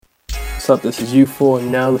What's up? This is U4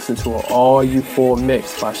 and now listen to an all U4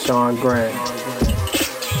 mix by Sean Graham.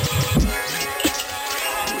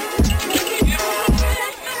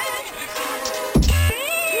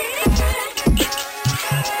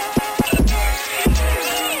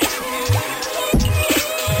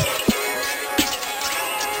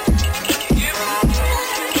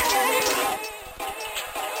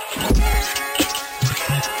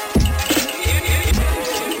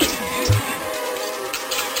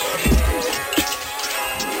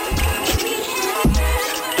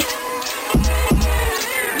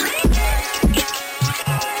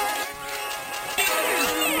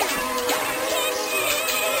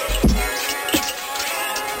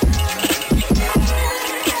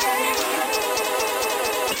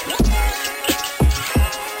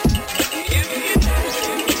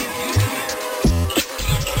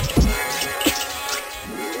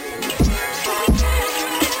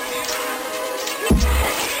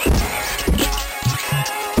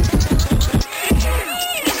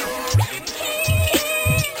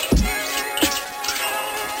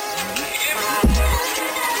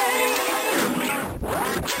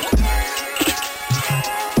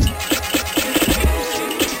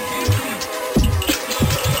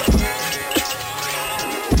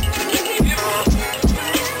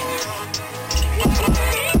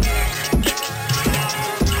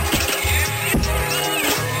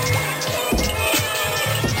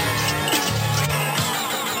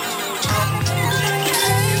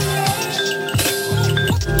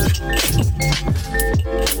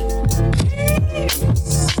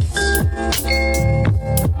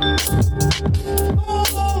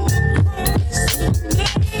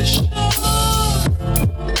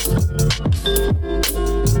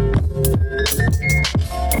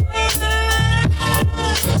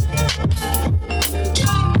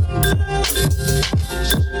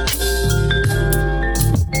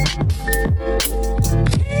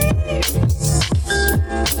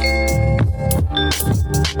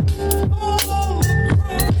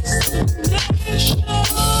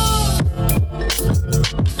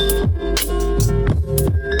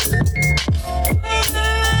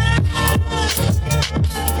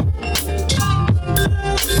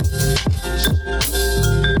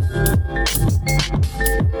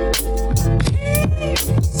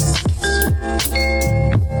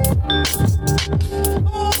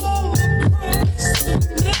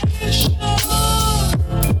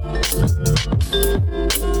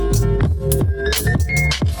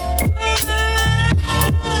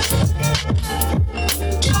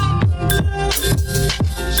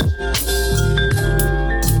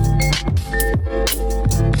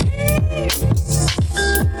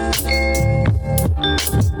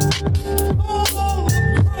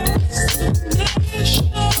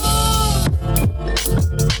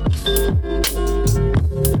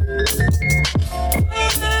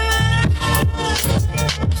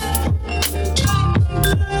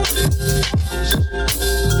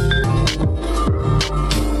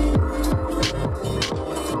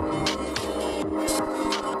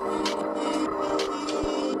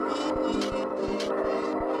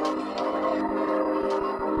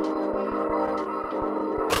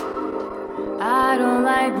 I don't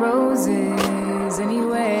like roses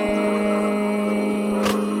anyway.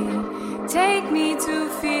 Take me to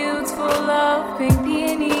fields full of pink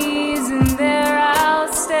peonies, and there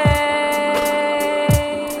I'll stay.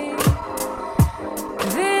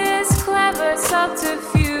 This clever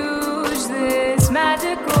subterfuge, this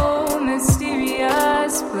magical,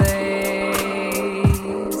 mysterious place.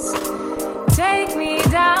 Take me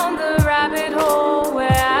down the rabbit hole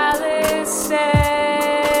where Alice stays.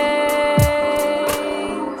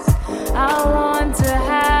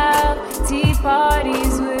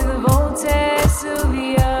 Parties with Voltaire,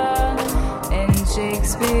 Sylvia, and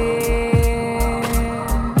Shakespeare.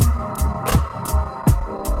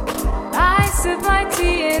 I sip my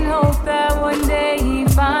tea and hope that one day he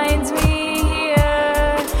finds me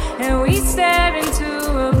here, and we stare into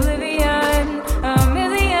oblivion, a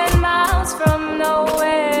million miles from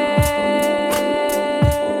nowhere.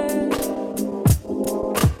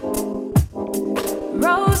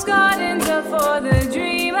 Rose gardens are for the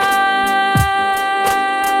dreamers.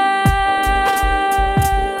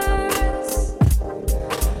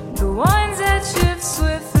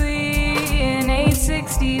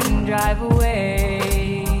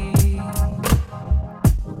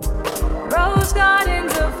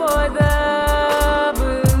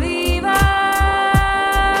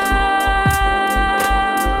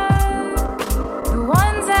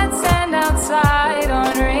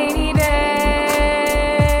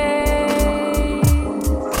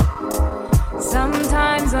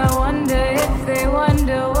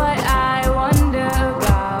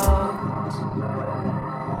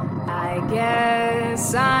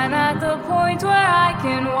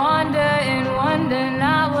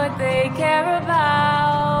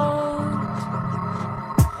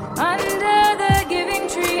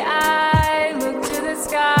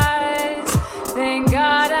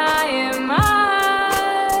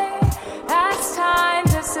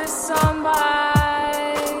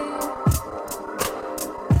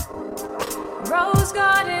 Rose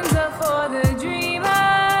gardens are for the dreamers.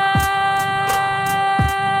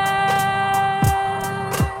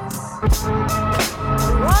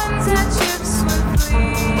 The ones that trip swiftly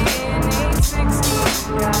in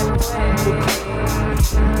 816 got away.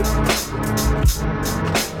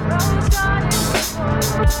 Rose gardens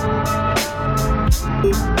are for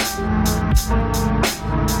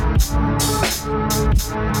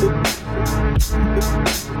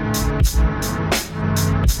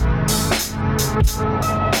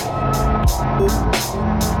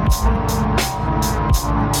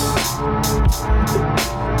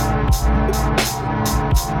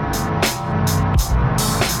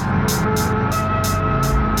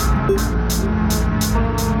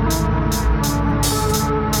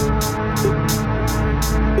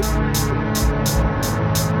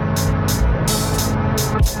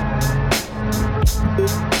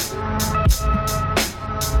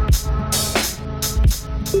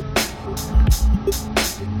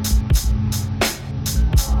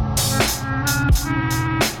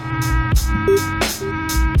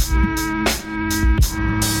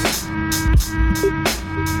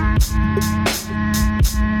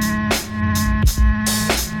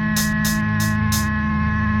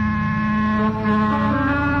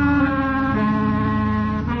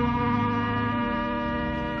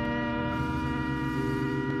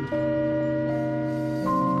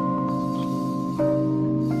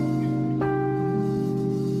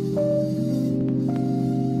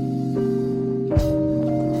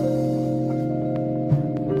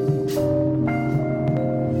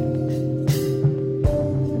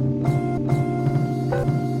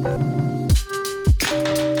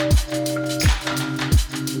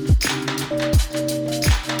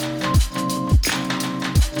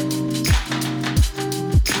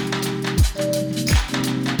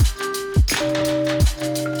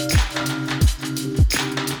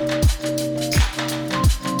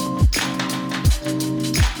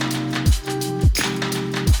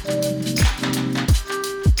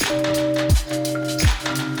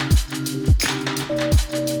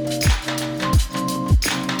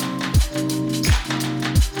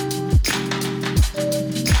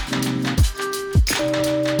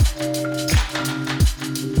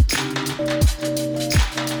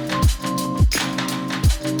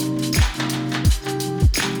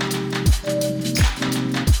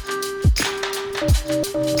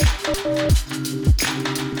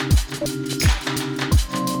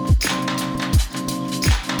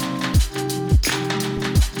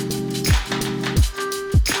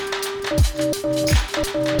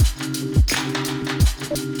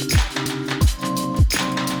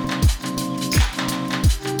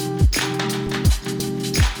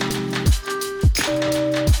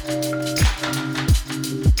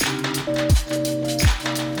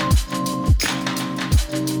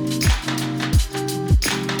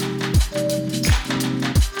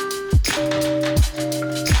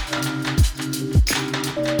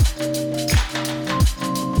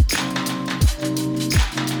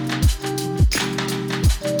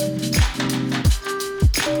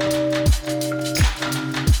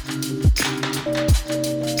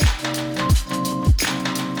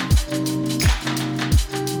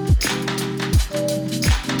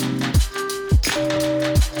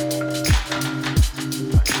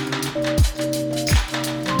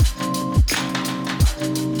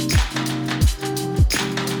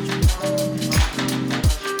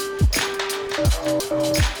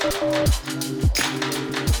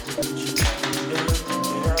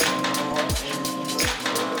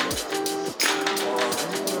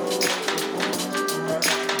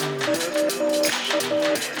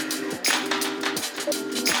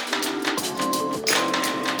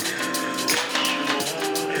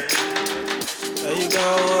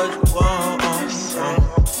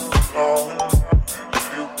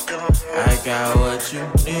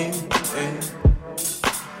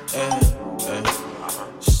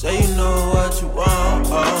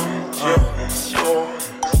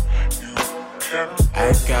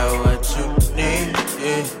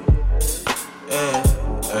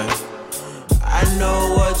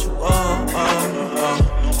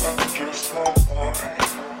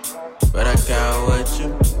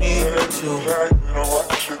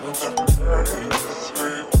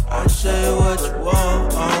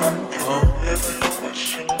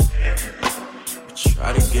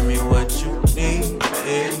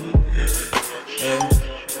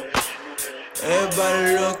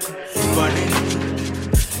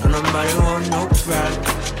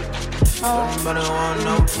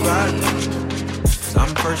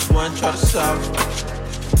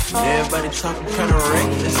Everybody talking kinda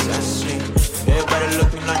reckless, I see. Everybody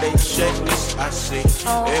looking like they checklist, I see.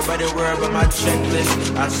 Everybody worried about my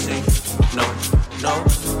checklist, I see. No, no,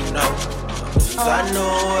 no. 'Cause I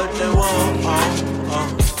know what they want,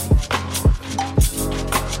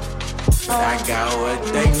 I got what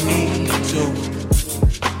they need to.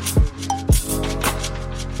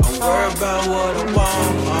 I'm worried about what I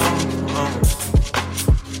want,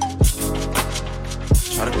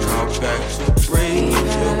 Try to call back to breathe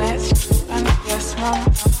you.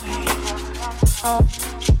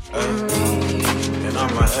 And on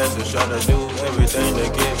my exes try to do everything to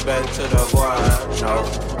get back to the wild. No,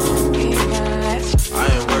 I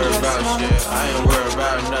ain't worried about shit. I ain't worried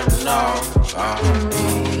about nothing, no.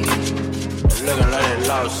 Looking like they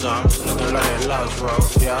lost something. Looking like they lost road.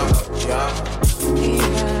 Yeah, yeah.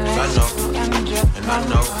 I know, and I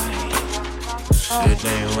know. Shit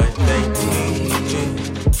ain't what they need.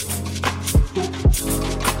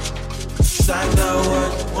 'Cause I got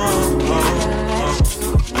what I want.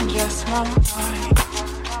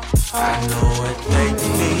 I know what they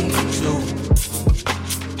need to.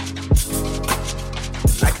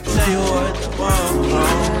 I can tell you what they want.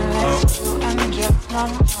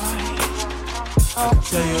 I can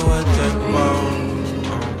tell you what they want.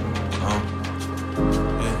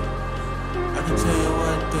 Yeah. I can tell you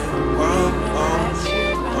what they want.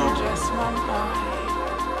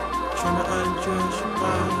 Tryna undress your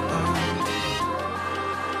mind.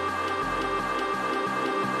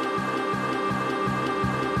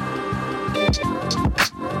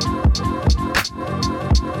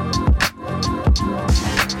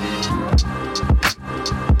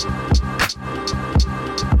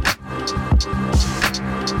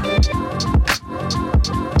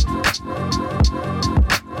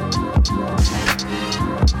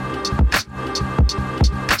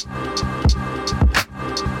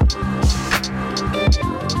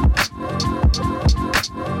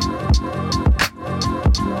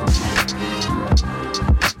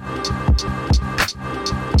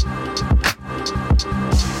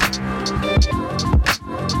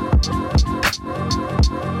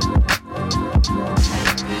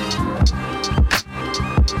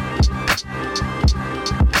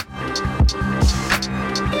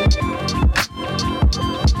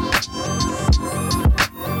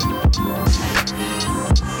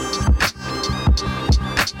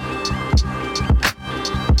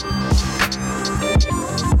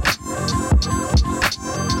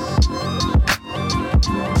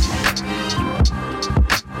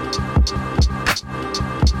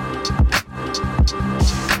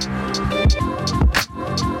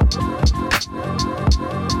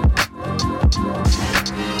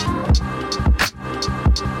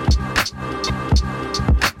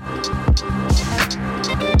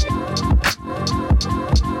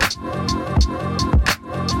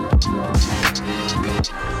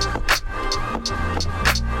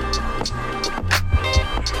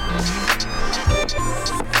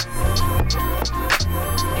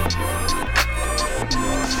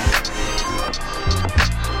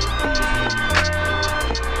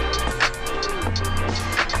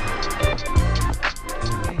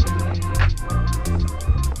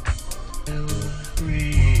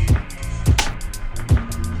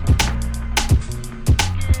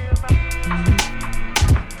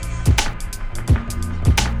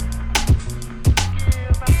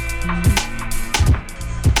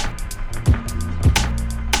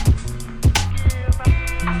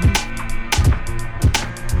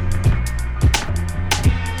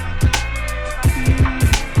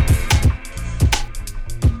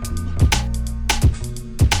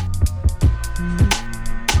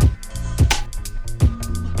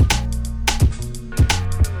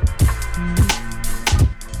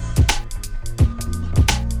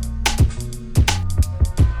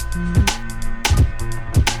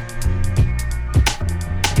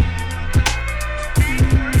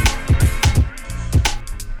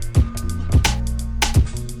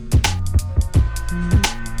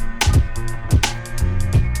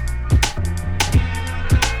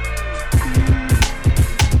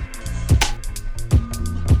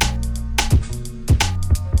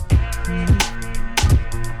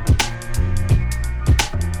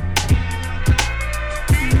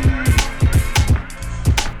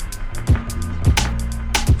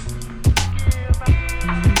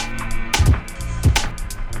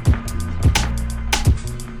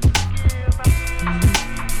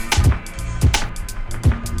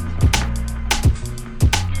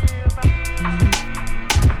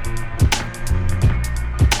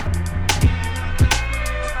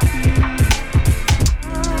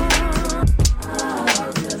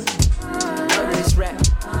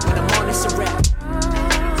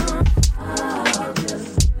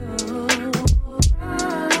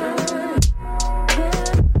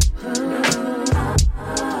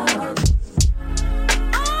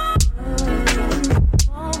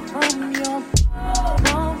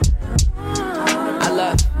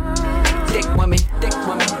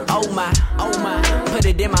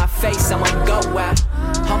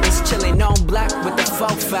 block with the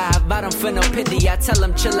 4-5. I don't feel no pity, I tell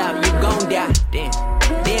them chill out, you gon' die.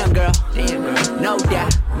 Damn girl, no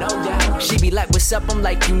doubt. She be like, what's up? I'm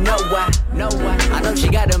like, you know why? I know she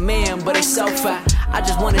got a man, but it's so far. I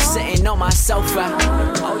just wanna sitting on my sofa.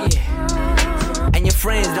 Oh yeah. And your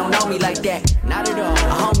friends don't know me like that, not at all.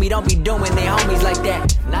 A homie don't be doing their homies like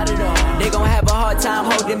that, not at all. They gon' have a hard time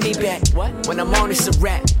holding me back. What? When I'm on, it's a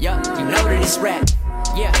rap. Yeah, you know that it's rap.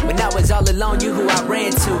 Yeah, when I was all alone, you who I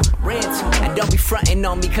ran to. And don't be frontin'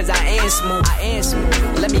 on me, cause I am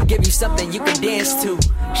smooth. Let me give you something you can dance to.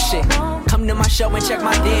 Shit, come to my show and check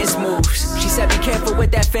my dance moves. She said be careful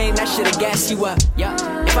with that fame, that shit'll gas you up. Yeah,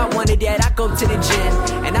 if I wanted that, I go to the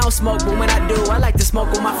gym. And I don't smoke, but when I do, I like to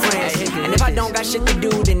smoke with my friends. And if I don't got shit to do,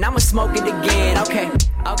 then I'ma smoke it again. Okay.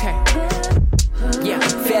 Yeah,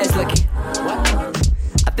 Fez looking. What?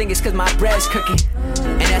 I think it's cause my bread's cooking.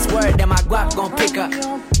 And that's word that my guap gon' pick up.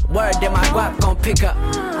 Word that my guap gon' pick up.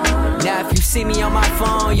 Now if you see me on my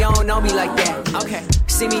phone, you don't know me like that. Okay.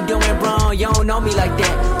 See me doing wrong, you don't know me like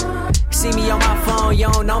that. See me on my phone, you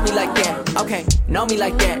don't know me like that. Okay, know me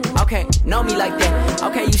like that. Okay, know me like that.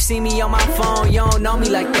 Okay, you see me on my phone, you don't know me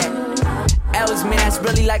like that. Els, man, that's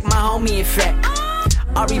really like my homie in fact.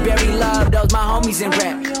 Ari Berry Love, those my homies in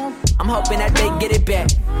rap. I'm hoping that they get it back.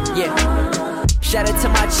 Yeah. Shout out to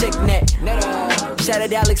my chick net. Shout out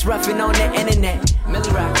to Alex Ruffin on the internet. Millie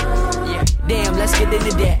Rock. Yeah. Damn, let's get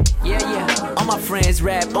into that. Yeah. All my friends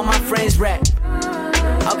rap.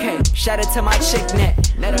 Okay. Shout out to my chick net.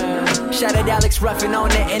 Shout out to Alex Ruffin on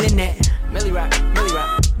the internet. Millie Rock.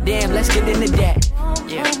 Damn, let's get into that.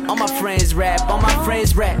 Yeah. All my friends rap.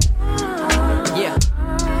 Yeah.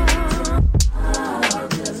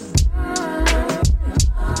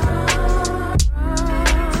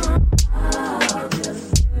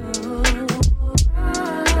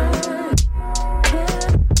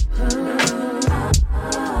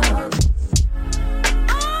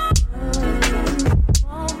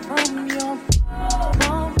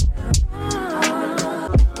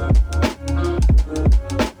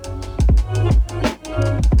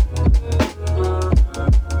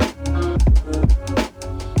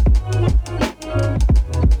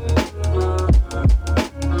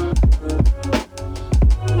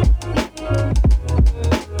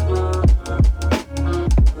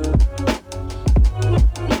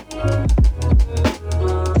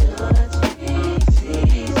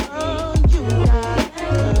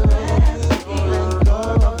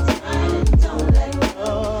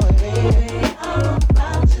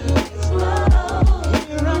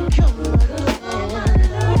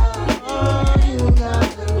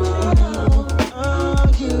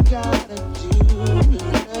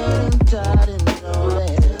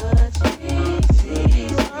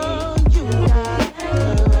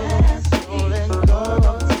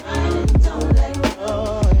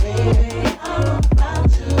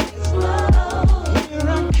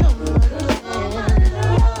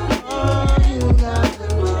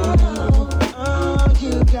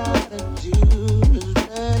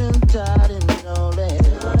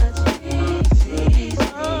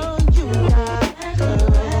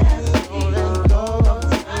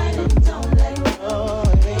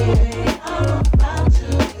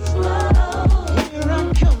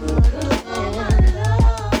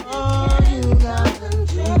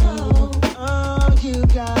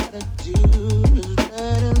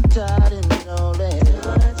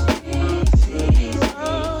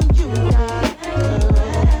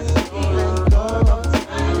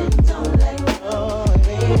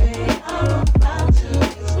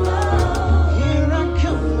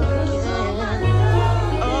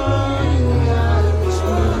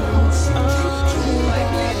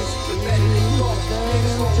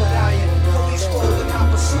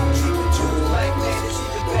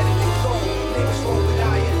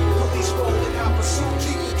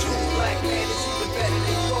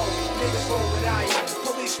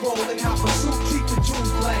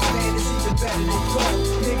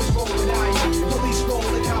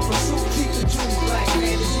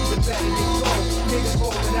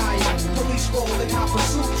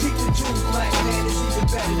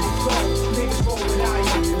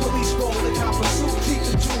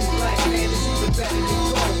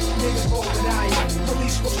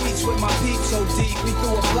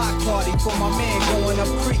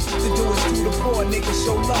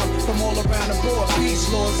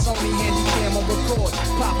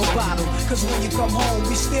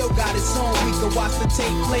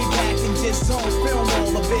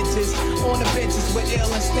 with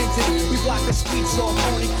ill instinctive. We blocked the streets off,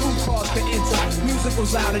 only crew cars could enter. Music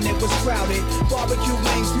was loud and it was crowded. Barbecue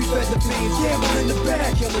wings, we fed the fiends. Gamble in the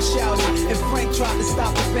back, killer shouted. And Frank tried to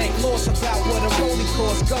stop the bank, lost about what a rolling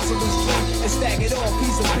cost. Guzzle his drink and stag it off.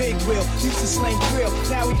 He's a big wheel, used to slang grill.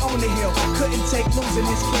 Now he on the hill, couldn't take losing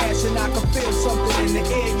his cash, and I could feel something in the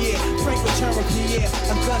air. Yeah, Frank returned Pierre,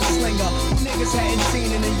 a gunslinger who niggas hadn't seen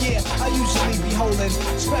in a year. I usually be holding,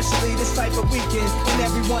 especially this type of weekend, and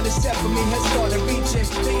everyone except for me has started reaching.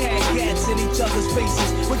 They had gats in each other's faces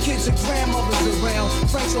with kids and grandmothers around.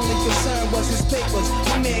 Frank's only concern was his papers.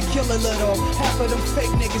 My man Killer lit off, half of them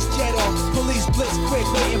fake niggas jet off. Police blitz quick,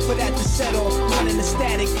 waiting for that to set off. Running the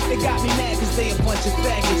static, it got me mad cause they a bunch of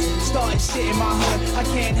faggots. Starting shit in my hood, I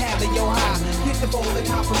can't have it, yo high. Get the bowl and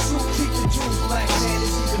hop pursuit, keep the Jews black, man,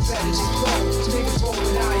 it's even better than gold. Niggas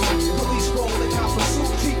rolling iron, police rolling hop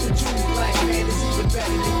pursuit, keep the Jews black, man, it's even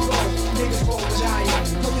better than gold. Niggas rolling iron,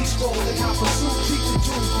 police rolling hop pursuit, keep the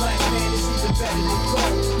Jews black, man, it's even better than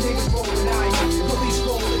gold. Niggas rolling iron, police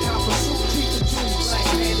rolling hop pursuit, keep the Jews black,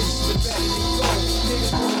 man, it's even better than gold.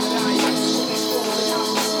 Niggas rolling iron, police rolling hop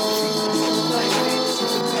pursuit, keep the Jews black, man, it's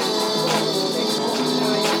even better than gold. Niggas rolling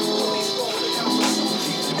iron, police rolling hop pursuit,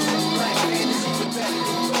 keep the Jews black, man, it's even better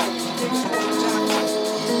than gold. Niggas rolling iron.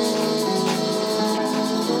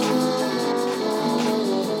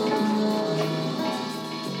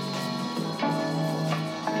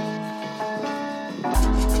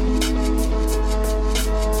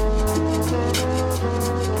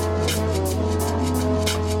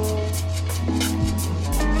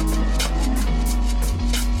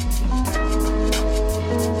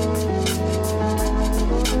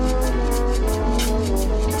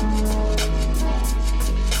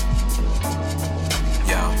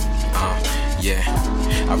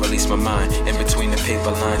 I release my mind in between the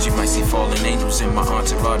paper lines. You might see fallen angels in my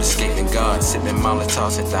entourage, escaping God, sipping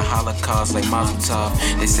Molotovs at the Holocaust like Mazel Tov.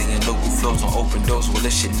 They saying local flows on open doors, well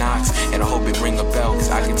this shit knocks, and I hope it ring a bell, cause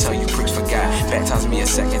I can tell you pricks forgot. Baptize me a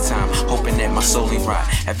second time, hoping that my soul ain't rot.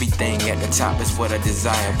 Everything at the top is what I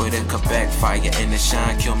desire, but it could backfire, and the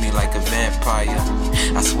shine kill me like a vampire.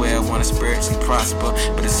 I swear I wanna spiritually prosper,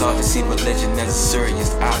 but it's hard to see religion as a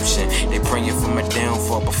serious option. They praying for my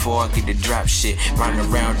downfall before I get to drop shit. Riding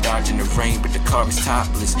around dodging the rain, but the car is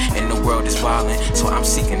topless, and the world is wildin', so I'm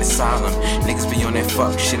seeking asylum. Niggas be on that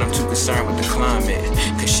fuck shit, I'm too concerned with the climate.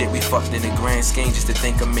 Cause shit, we fucked in the grand scheme just to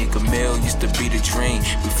think I make a meal, used to be the dream.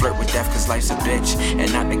 We flirt with death cause life's a bitch,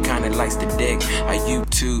 and not the kind that likes to dig. I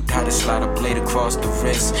YouTubed how to slide a blade across the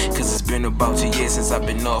wrist, cause it's been about 2 years since I've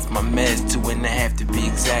been off my meds, 2.5 to be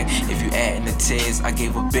exact. If you add in the tears, I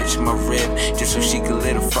gave a bitch my rib, just so she could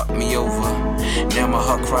let her fuck me over. Now my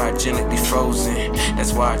heart cryogenically frozen,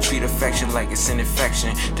 that's why I treat affection like it's an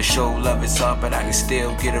infection. To show love is hard, but I can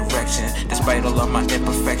still get erection. Despite all of my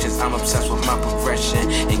imperfections, I'm obsessed with my progression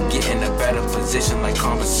and get in a better position like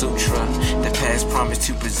Kama Sutra. The past promised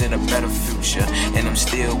to present a better future, and I'm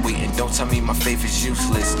still waiting. Don't tell me my faith is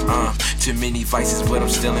useless. Too many vices, but I'm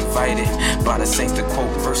still invited by the saints to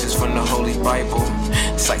quote verses from the Holy Bible.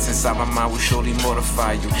 Sights inside my mind will surely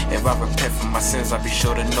mortify you. If I repent for my sins, I'll be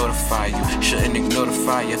sure to notify you. Shouldn't ignore the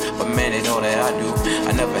fire, but man, it all that I do.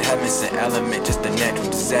 I never have missed an element, just a natural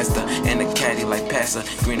disaster. And a caddy like Passer,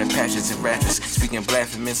 greener pastures and raptors. Speaking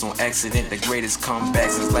blasphemous on accident, the greatest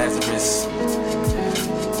comeback since Lazarus.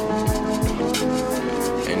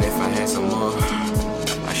 And if I had some more,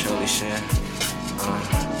 I surely share.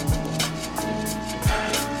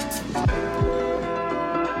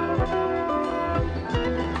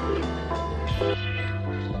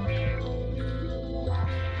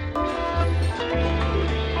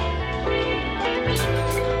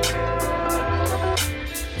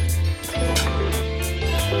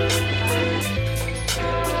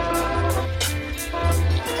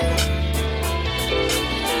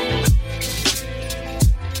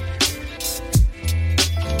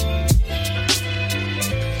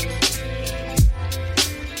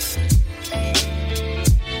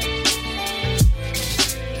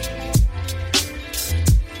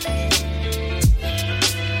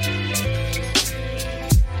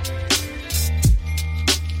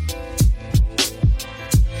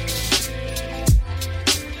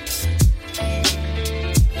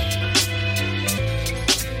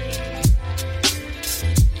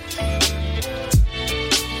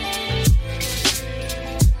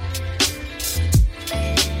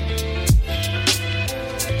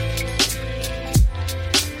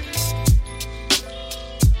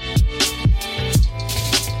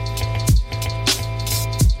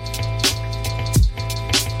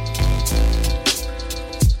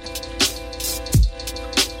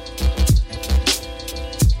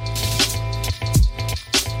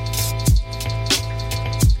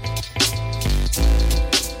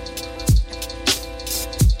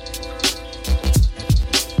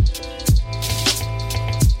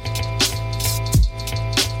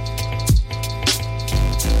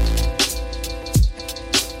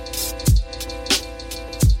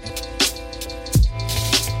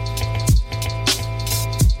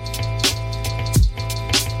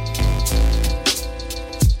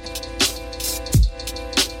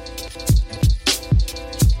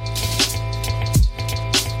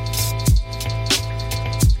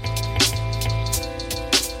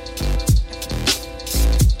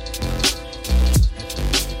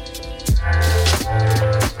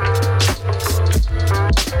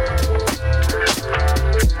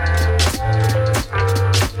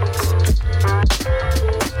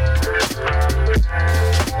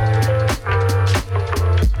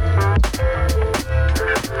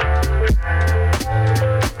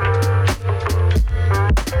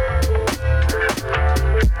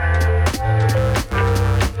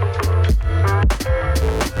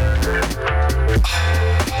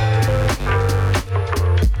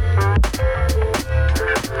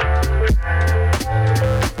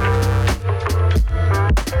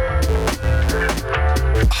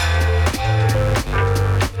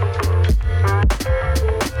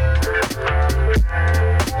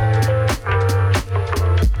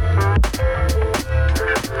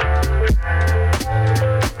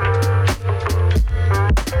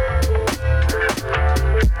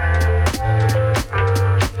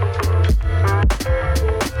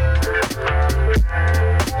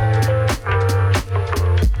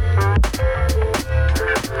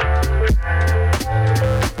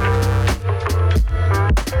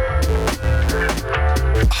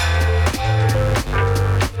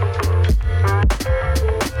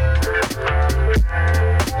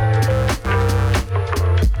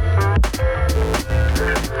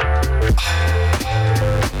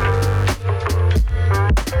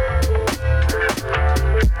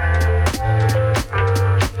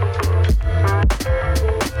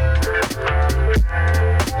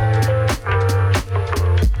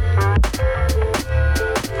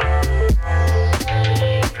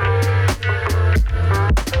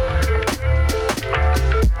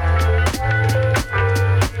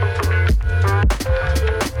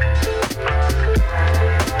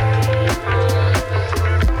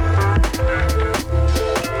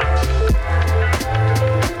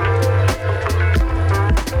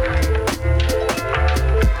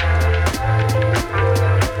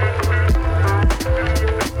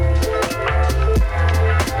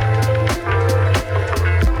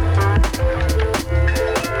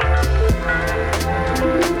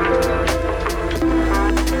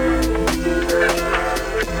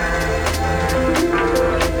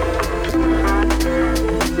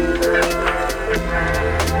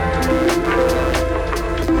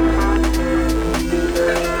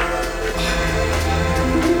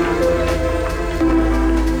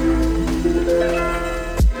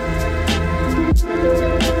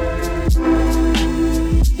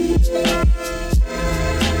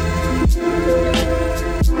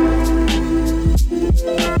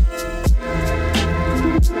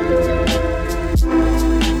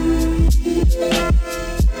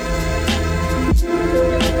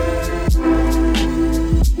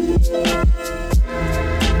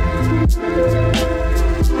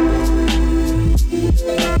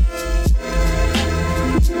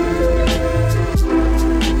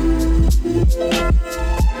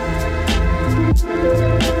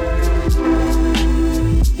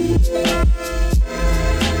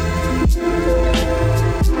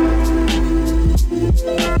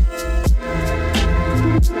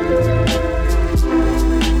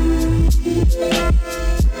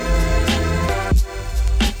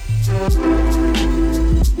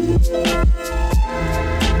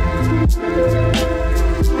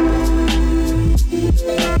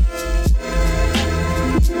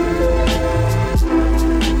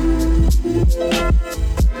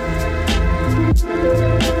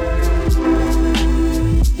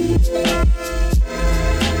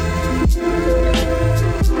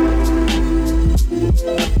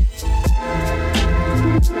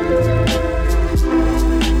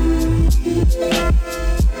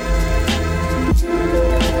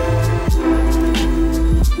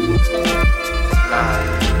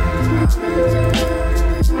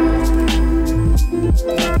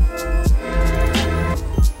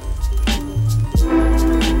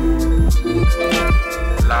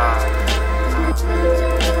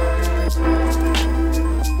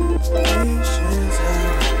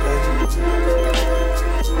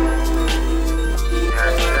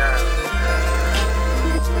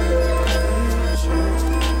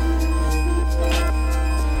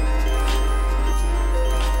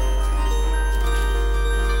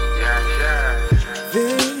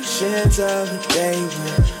 of the day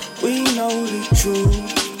when we know the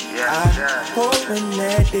truth. I hope when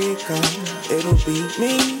that day comes, it'll be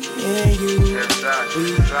me and you. We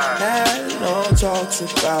had long talks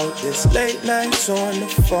about this, late nights on the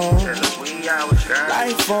phone.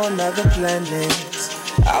 Life on other planets,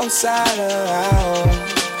 outside of our own.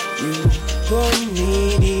 You put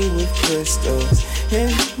me with crystals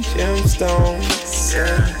and gemstones.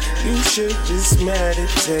 You should just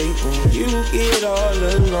meditate when you get all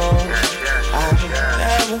alone. I'll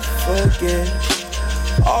never forget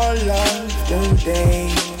all of them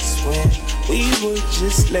days when we would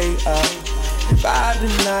just lay up and vibe the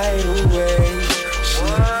night away. She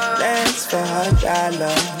danced for her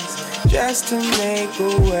dollars just to make a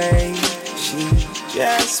way. She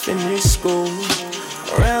just finished school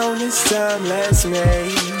around this time last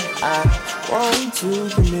May. I want to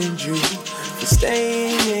commend you for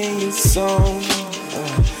staying in your zone.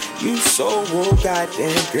 You so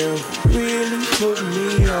goddamn girl, you really put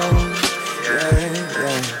me on. Yeah,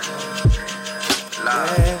 yeah.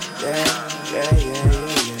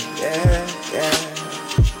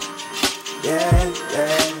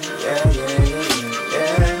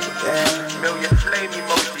 Million flame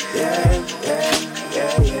emojis.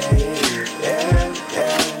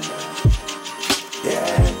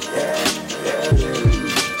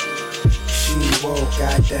 She woke,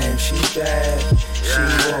 goddamn, she bad. She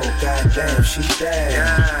won't, goddamn, she bad.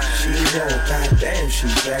 She won't, goddamn, she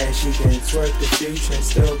bad. She can twerk the future and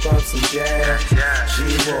still bump some jazz. She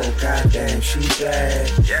won't, goddamn, she bad.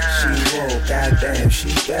 She won't, goddamn, she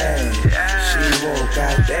bad. She won't,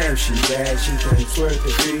 goddamn, she bad. She can twerk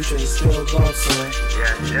the future and still bump some.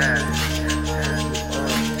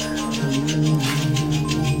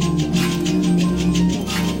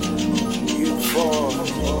 You fall.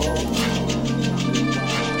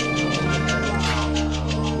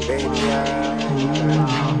 Baby,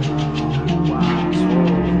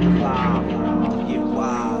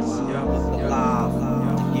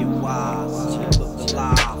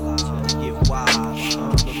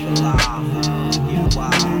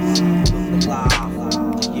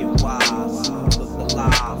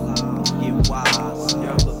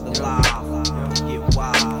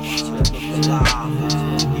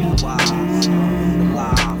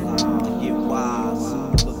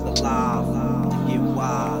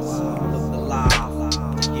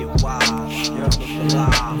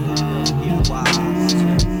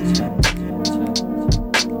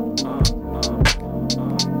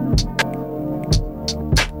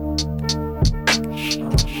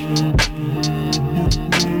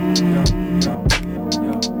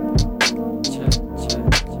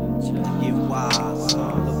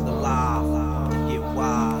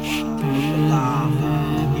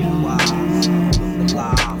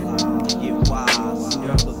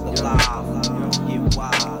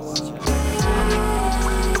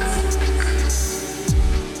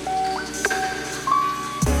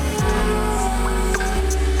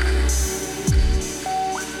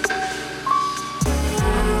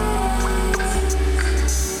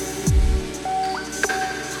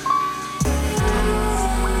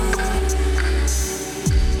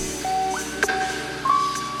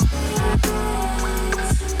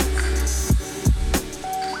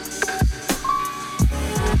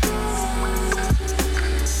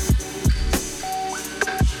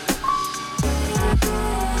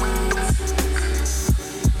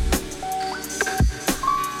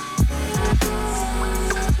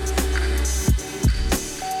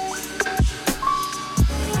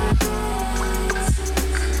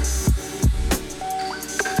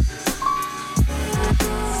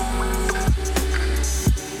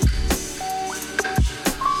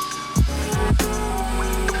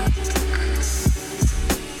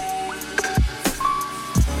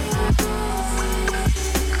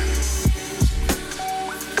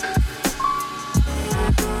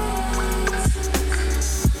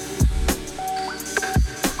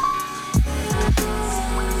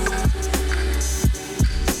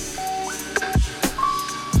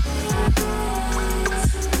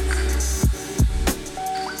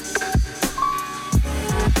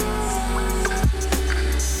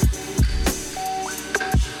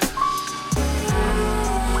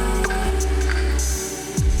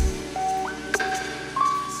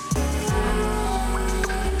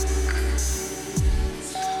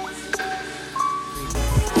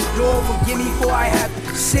 Lord, forgive me for I have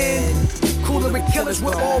sinned. Cooler with killers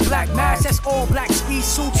with all black masks, that's all black ski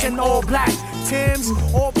suits and all black Timbs.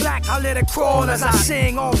 All black, I let it crawl as I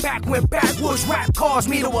sing. All back when backwoods rap caused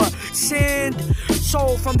me to ascend.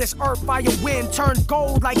 Soul from this earth, fire, wind, turned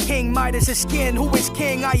gold like King Midas' skin. Who is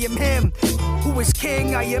king? I am him. Who is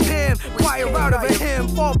king? I am him. Choir out of a hymn.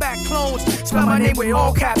 Fall back clones. Spell my name with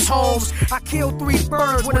all caps, Holmes. I killed 3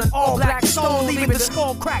 birds with an all black stone, leaving the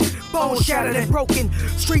skull cracked, bones shattered and broken.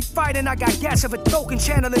 Street fighting, I got gas of a token,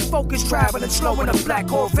 channeling focus, traveling slow in a black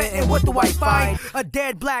Corvette. And what do I find? A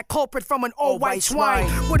dead black culprit from an all white swine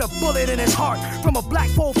with a bullet in his heart from a black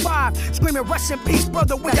 4-5, screaming rest in peace,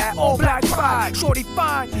 brother, with that all black pride. Shorty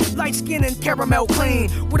fine, light skin and caramel clean,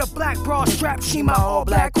 with a black bra strap, she my all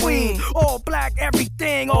black queen. All black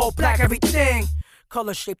everything, all black everything.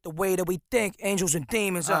 Color shape the way that we think, angels and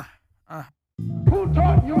demons. Who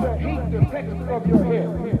taught you to hate the texture of your hair?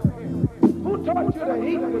 Who taught you to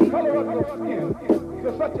hate the color of your skin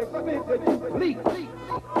to such extent that you bleach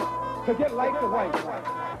to get like the white?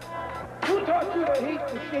 Who taught you to hate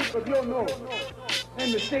the shape of your nose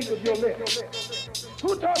and the shape of your lips?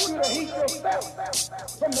 Who taught you to hate yourself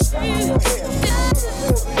from the top of your head to the soles of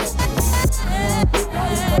your feet? Who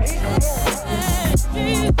taught you to hate your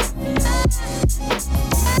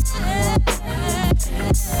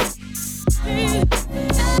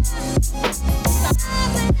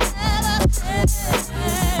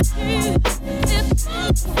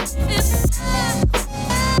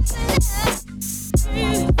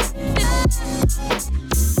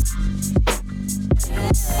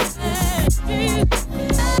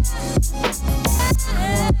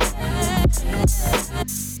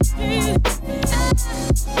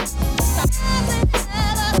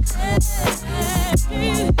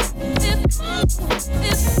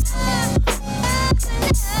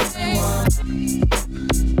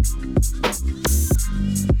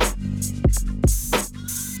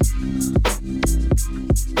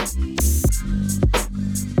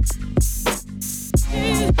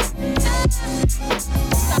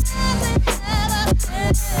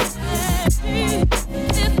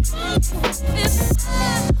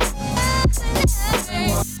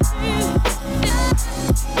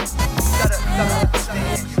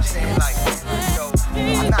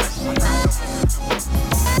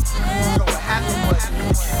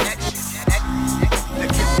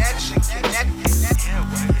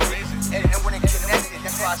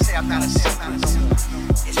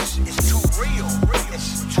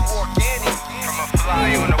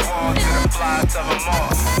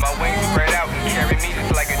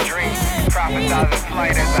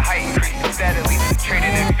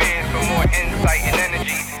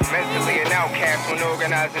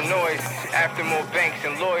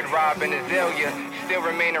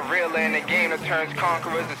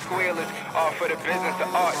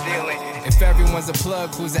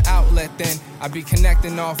who's an outlet then? I be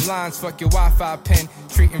connecting off lines, fuck your Wi-Fi pin.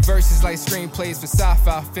 Treating verses like screenplays for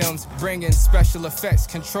sci-fi films. Bringing special effects,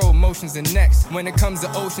 control motions and necks. When it comes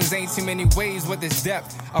to oceans, ain't too many waves with this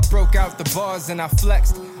depth. I broke out the bars and I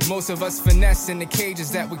flexed. Most of us finesse in the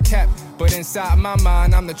cages that we kept. But inside my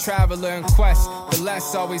mind, I'm the traveler in quest. The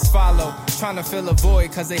less always follow, trying to fill a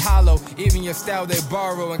void cause they hollow. Even your style they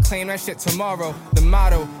borrow and claim that shit tomorrow. The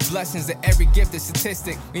motto, blessings of every gift is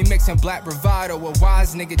statistic. We mixing black bravado with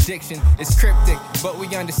wise nigga diction. It's cryptic, but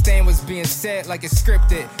we understand what's being said like it's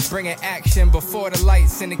scripted. Bringing action before the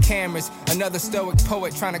lights and the cameras. Another stoic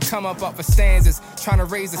poet trying to come up for stanzas. Trying to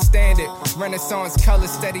raise the standard. Renaissance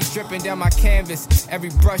colors steady dripping down my canvas. Every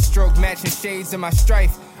brush stroke matching shades of my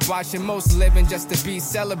strife. Watching most living just to be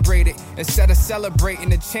celebrated instead of celebrating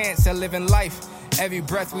the chance of living life. Every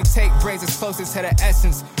breath we take brings us closer to the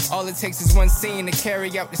essence. All it takes is one scene to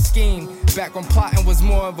carry out the scheme. Back when plotting was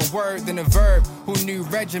more of a word than a verb. Who knew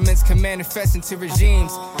regiments can manifest into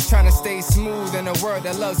regimes? Trying to stay smooth in a world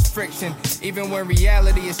that loves friction. Even when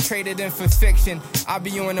reality is traded in for fiction. I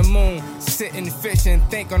be on the moon, sitting fishing.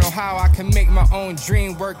 Thinking on how I can make my own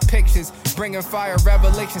dream work pictures. Bringing fire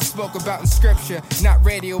revelation spoke about in scripture. Not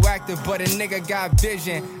radioactive, but a nigga got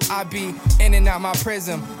vision. I be in and out my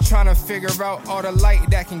prism. Trying to figure out all the light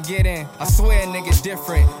that can get in. I swear a nigga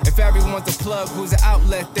different. If everyone's a plug, who's an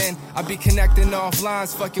outlet then? I be connecting off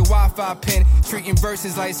lines, fuck your Wi-Fi pin. Treating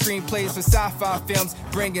verses like screenplays for sci-fi films.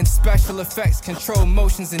 Bringing special effects, control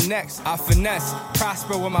motions and necks. I finesse,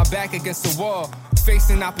 prosper with my back against the wall.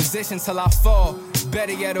 Facing opposition till I fall.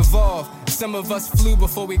 Better yet evolve. Some of us flew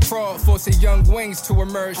before we crawled. Forcing young wings to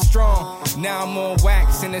emerge strong. Now I'm on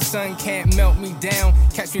wax and the sun can't melt me down.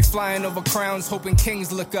 Catch me flying over crowns, hoping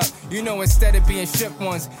kings look up. You know, instead of being shook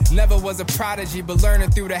ones. Never was a prodigy, but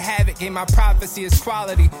learning through the havoc. Gave my prophecy is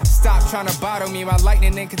quality. Stop trying to bottle me, my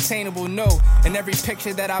lightning incontainable, no. And every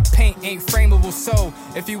picture that I paint ain't frameable, so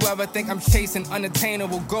if you ever think I'm chasing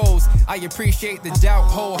unattainable goals, I appreciate the doubt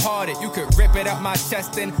wholehearted. You could rip it out my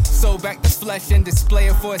chest and sew back the flesh and display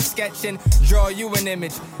it for a sketch and draw you an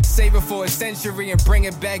image. save it for a century and bring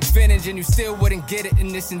it back vintage, and you still wouldn't get it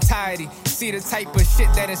in its entirety. See the type of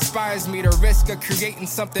shit that inspires me, the risk of creating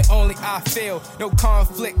something only I feel. No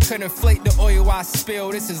conflict could inflate the oil I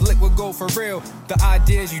spill. This is liquid gold for real. The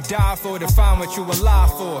ideas you die for define what you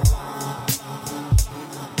alive for.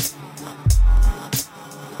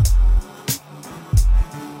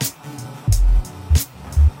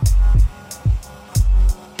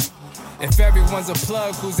 If everyone's a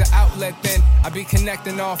plug, who's an outlet then? I be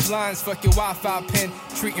connecting off lines, fuck your Wi-Fi pin.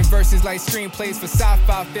 Treating verses like screenplays for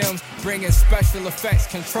sci-fi films. Bringing special effects,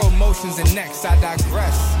 control motions and next. I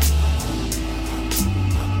digress.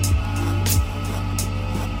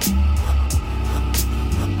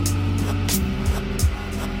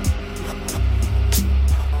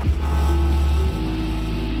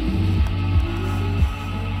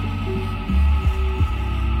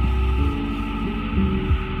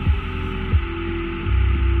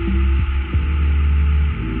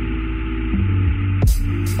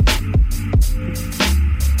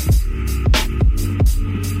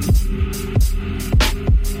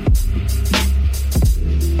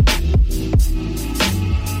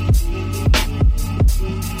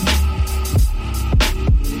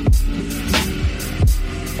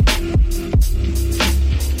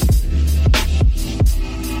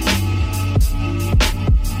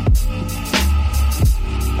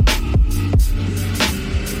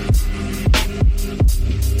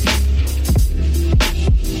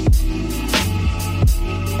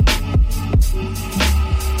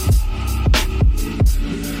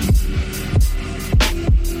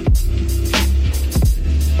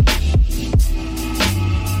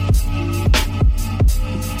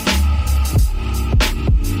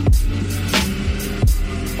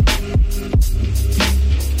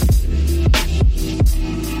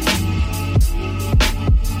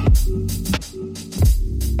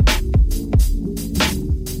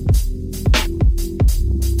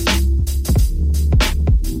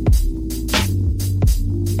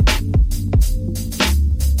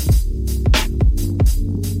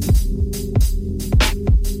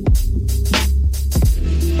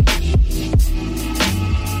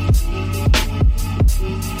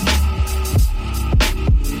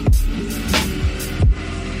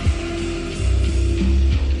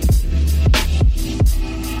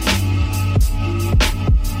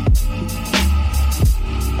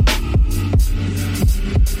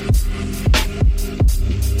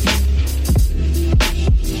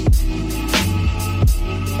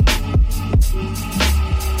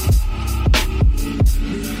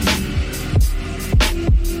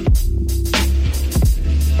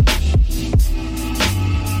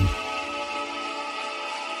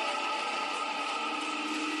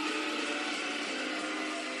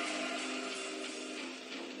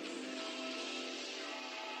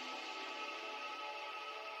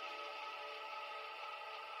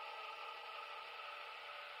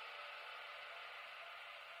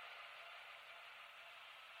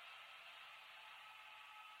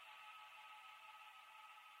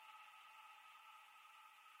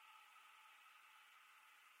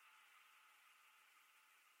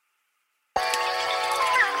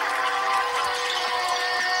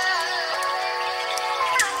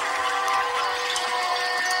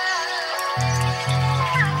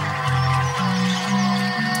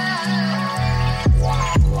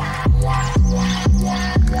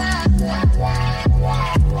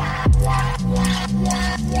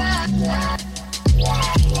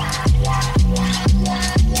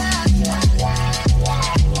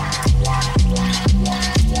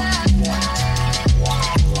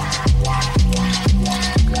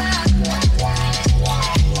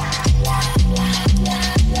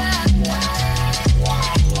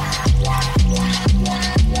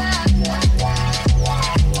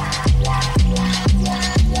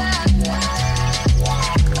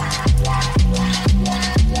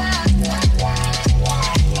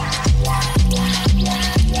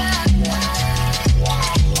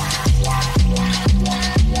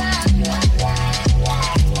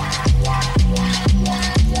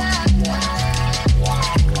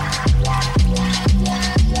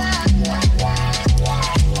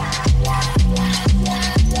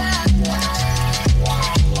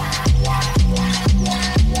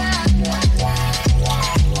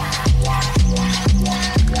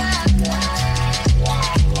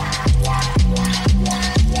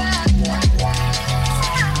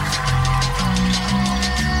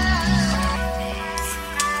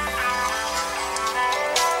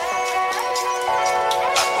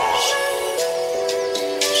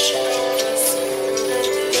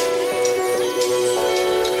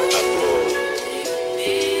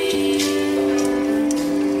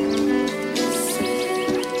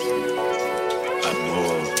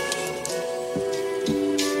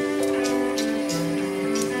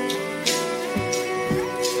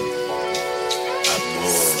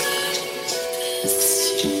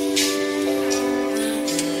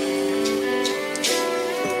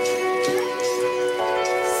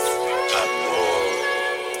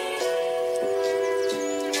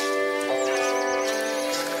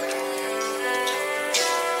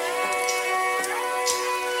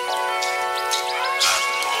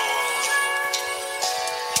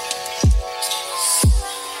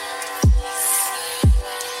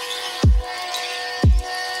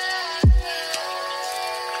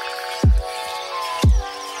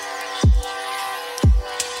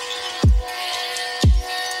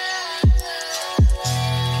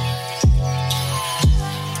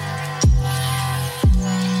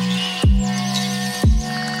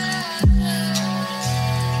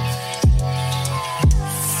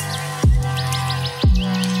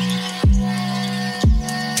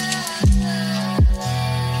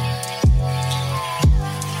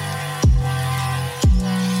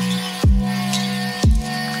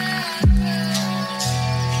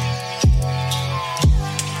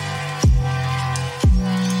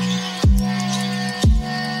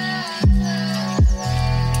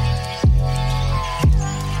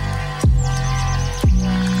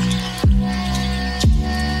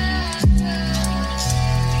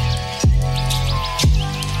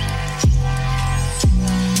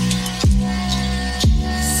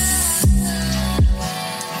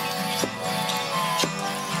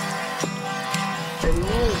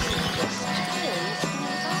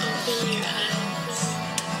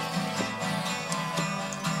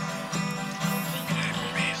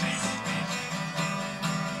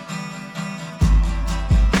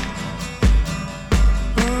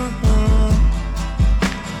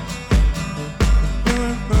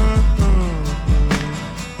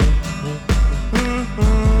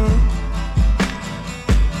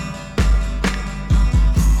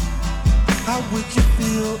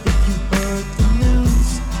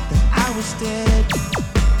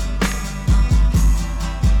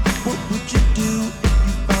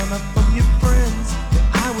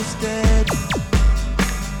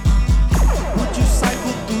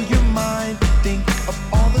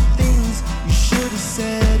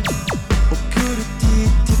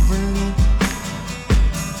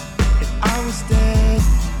 understand.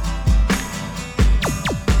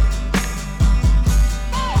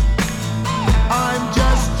 I'm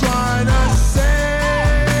just trying to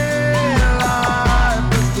say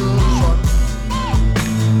life is too short.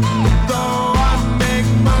 Though I make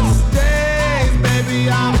mistakes, baby,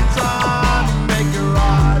 I'm trying to make it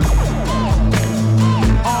right.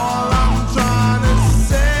 All I'm trying to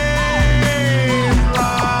say is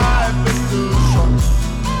life is too short.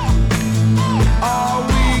 All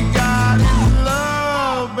we got is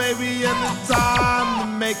love, baby, and the time to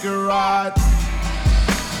make it right.